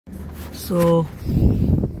So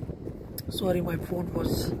sorry, my phone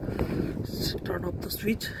was turned off the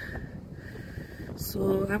switch.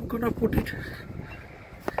 So I'm gonna put it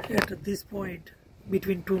at this point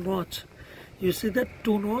between two notch. You see that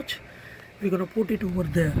two notch? We're gonna put it over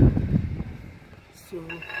there. So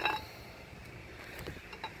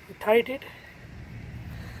we tight it.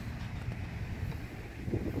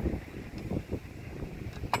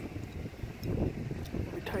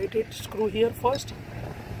 We tight it. Screw here first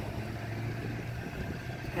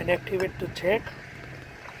and activate the jack.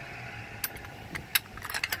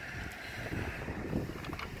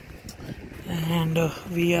 And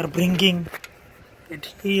we are bringing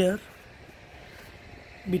it here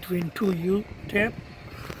between two U-tab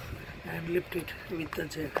and lift it with the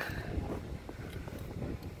jack.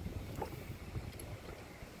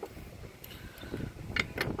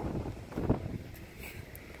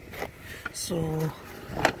 So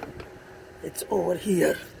it's over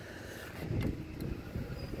here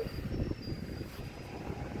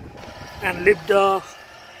and lift the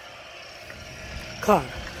car.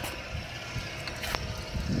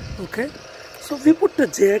 Okay, so we put the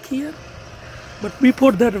jack here, but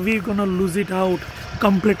before that we're gonna lose it out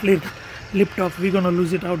completely. Lift off, we're gonna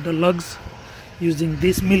lose it out the lugs using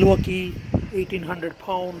this Milwaukee 1800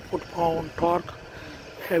 foot-pound torque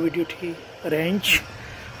heavy duty wrench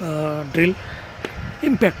drill,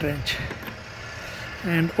 impact wrench,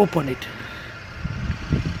 and open it.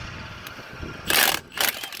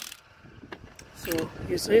 So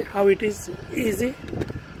you see how it is easy.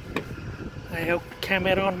 I have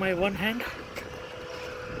camera on my one hand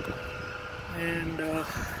and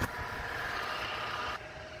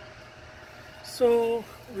so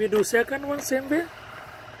we do second one same way.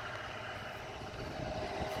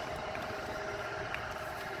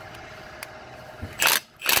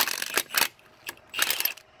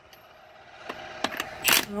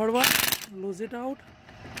 Third one, lose it out.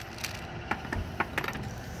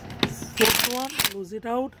 Fourth one, lose it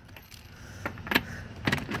out.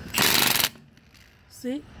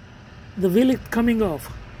 See, the wheel is coming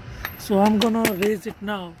off, so I'm gonna raise it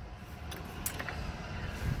now.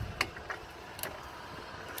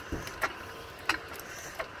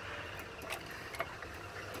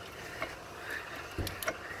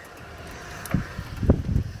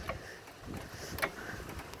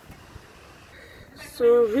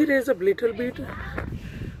 So we raise up little bit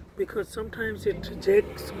because sometimes it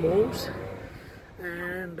jacks moves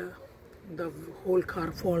and the whole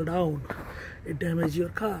car fall down, it damage your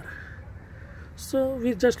car. So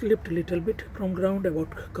we just lift a little bit from ground,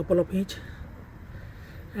 about a couple of inch,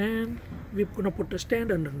 and we're gonna put a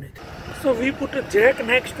stand underneath. So we put a jack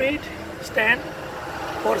next to it, stand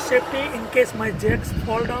for safety in case my jacks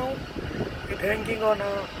fall down, it hanging on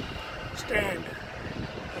a stand.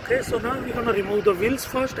 Okay, so now we're gonna remove the wheels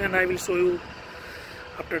first and I will show you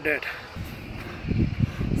after that.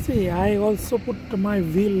 See, I also put my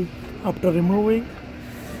wheel after removing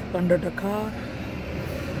under the car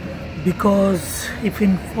because if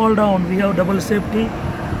it fall down we have double safety.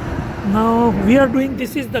 Now we are doing,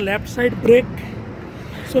 this is the left side brake,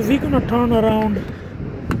 so we're gonna turn around,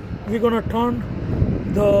 we're gonna turn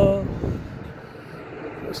the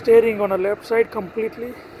steering on the left side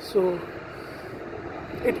completely, so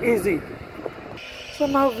it's easy. So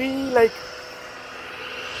now we like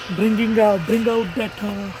bring out the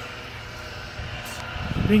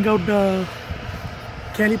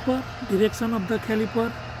caliper, direction of the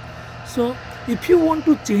caliper. So if you want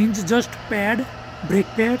to change just brake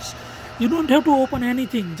pads, you don't have to open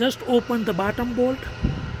anything, just open the bottom bolt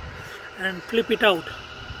and flip it out.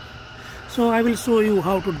 So I will show you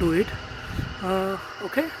how to do it.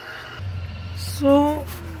 Okay, so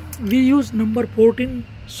we use number 14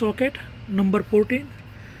 socket, number 14.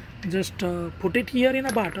 Just put it here in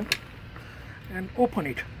a bottom and open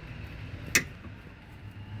it.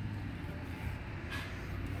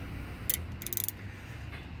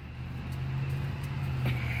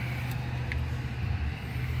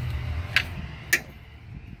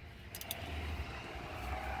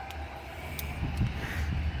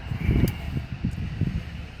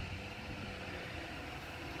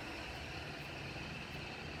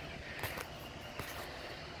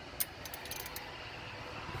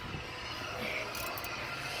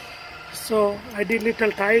 So I did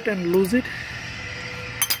little tight and loose it,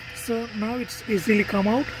 so now it's easily come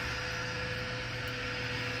out.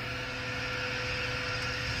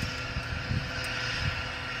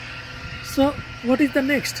 So what is the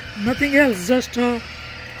next? Nothing else, just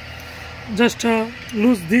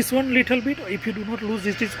lose this one little bit. If you do not lose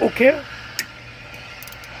it, is okay.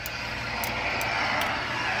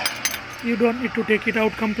 You don't need to take it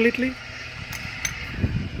out completely.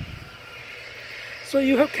 So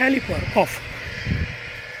you have caliper off.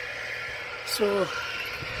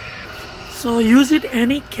 So use it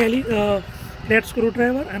any flat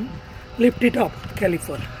screwdriver and lift it up,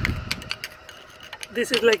 caliper.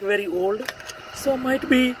 This is like very old, so might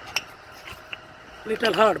be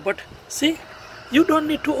little hard, but see, you don't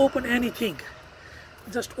need to open anything.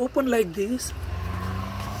 Just open like this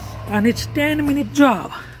and it's 10-minute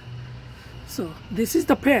job. So this is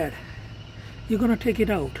the pad. You're gonna take it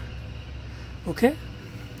out. Okay,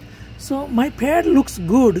 so my pad looks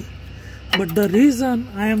good, but the reason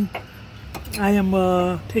I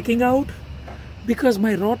am taking out, because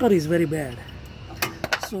my rotor is very bad.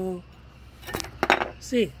 So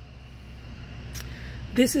see,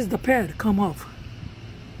 this is the pad come off,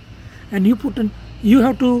 and you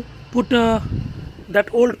have to put that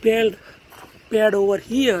old pad over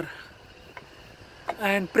here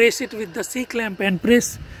and press it with the C-clamp and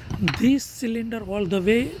press this cylinder all the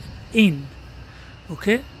way in.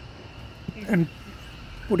 Okay, and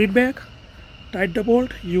put it back, tight the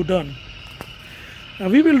bolt, you done.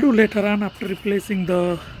 We will do later on after replacing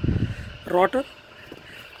the rotor,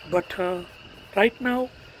 but right now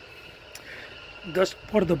just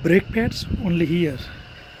for the brake pads only here.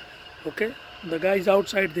 Okay, the guys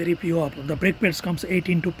outside, they rip you up. The brake pads comes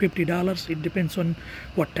 $18 to $50. It depends on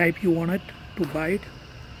what type you want it to buy it.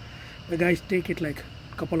 The guys take it like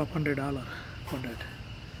a couple of $100 for that.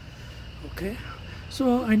 Okay,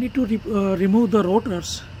 so I need to remove the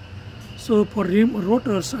rotors. So for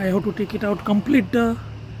rotors, I have to take it out, complete the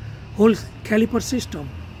whole caliper system.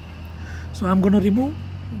 So I'm going to remove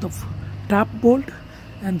the top bolt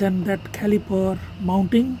and then that caliper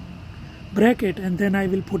mounting bracket, and then I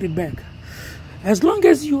will put it back. As long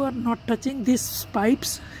as you are not touching these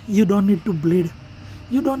pipes, you don't need to bleed.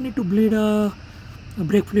 You don't need to bleed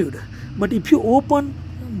brake fluid. But if you open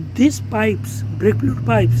these pipes, brake fluid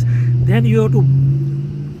pipes, then you have to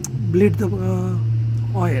bleed the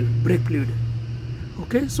oil, brake fluid.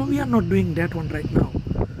 Okay, so we are not doing that one right now.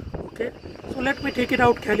 Okay, so let me take it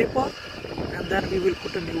out caliper and then we will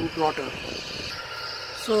put a new rotor.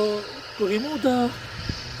 So to remove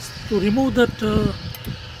that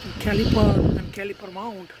caliper and caliper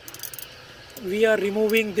mount, we are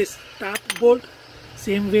removing this top bolt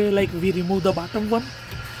same way like we remove the bottom one.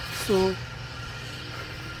 So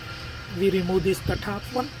we remove the top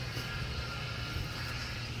one.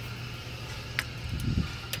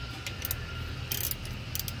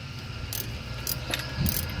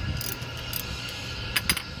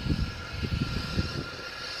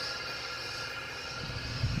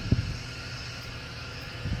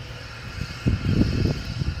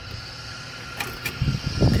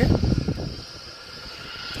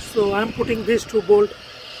 So I'm putting these two bolts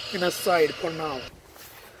in a side for now.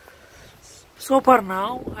 So for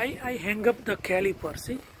now, I hang up the caliper.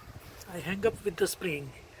 See, I hang up with the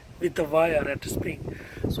spring, with the wire at the spring,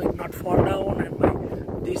 so it not fall down,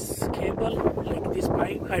 and this cable, like this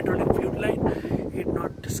pipe, hydraulic fluid line, it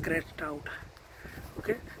not scratched out.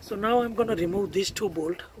 Okay, so now I'm gonna remove these two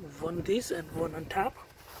bolts, one this and one on top,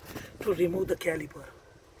 to remove the caliper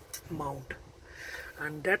mount,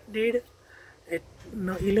 and that need a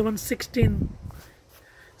 11/16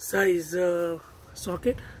 size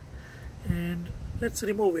socket, and let's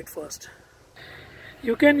remove it first.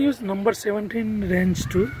 You can use number 17 wrench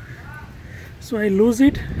too. So I lose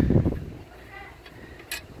it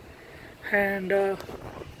and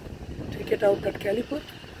take it out that caliper.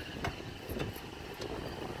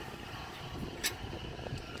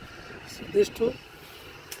 So these two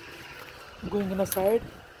going on the side,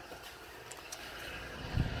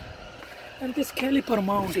 and this caliper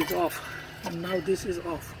mount is off, and now this is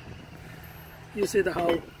off. You see how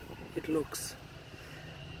it looks.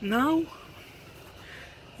 Now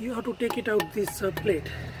you have to take it out this plate.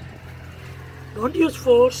 Don't use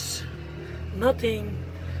force, nothing,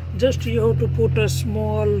 just you have to put a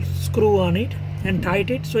small screw on it and tight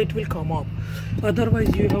it so it will come up.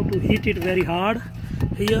 Otherwise you have to hit it very hard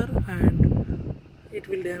here and it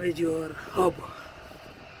will damage your hub.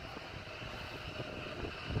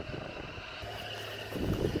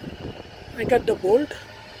 I got the bolt,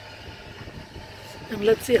 and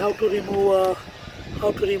let's see how to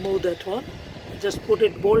remove that one. Just put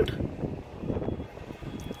it bolt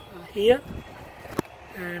here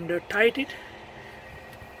and tight it.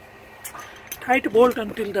 Tight bolt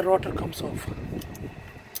until the rotor comes off.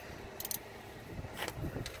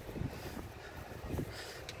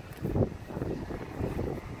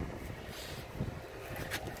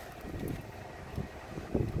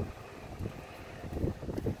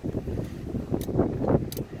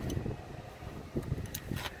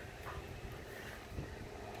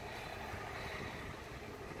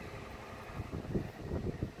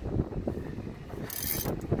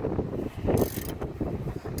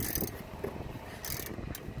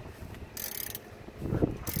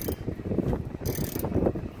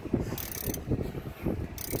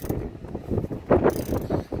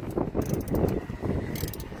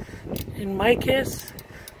 in my case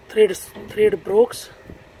thread broke,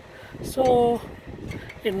 so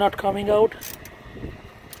it's not coming out.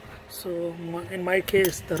 So in my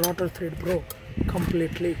case the rotor thread broke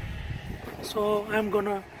completely, so I'm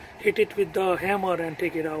gonna hit it with the hammer and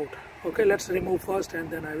take it out. Okay, let's remove first and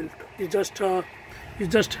then I will. You just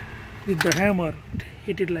with the hammer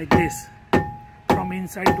hit it like this from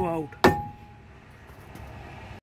inside to out.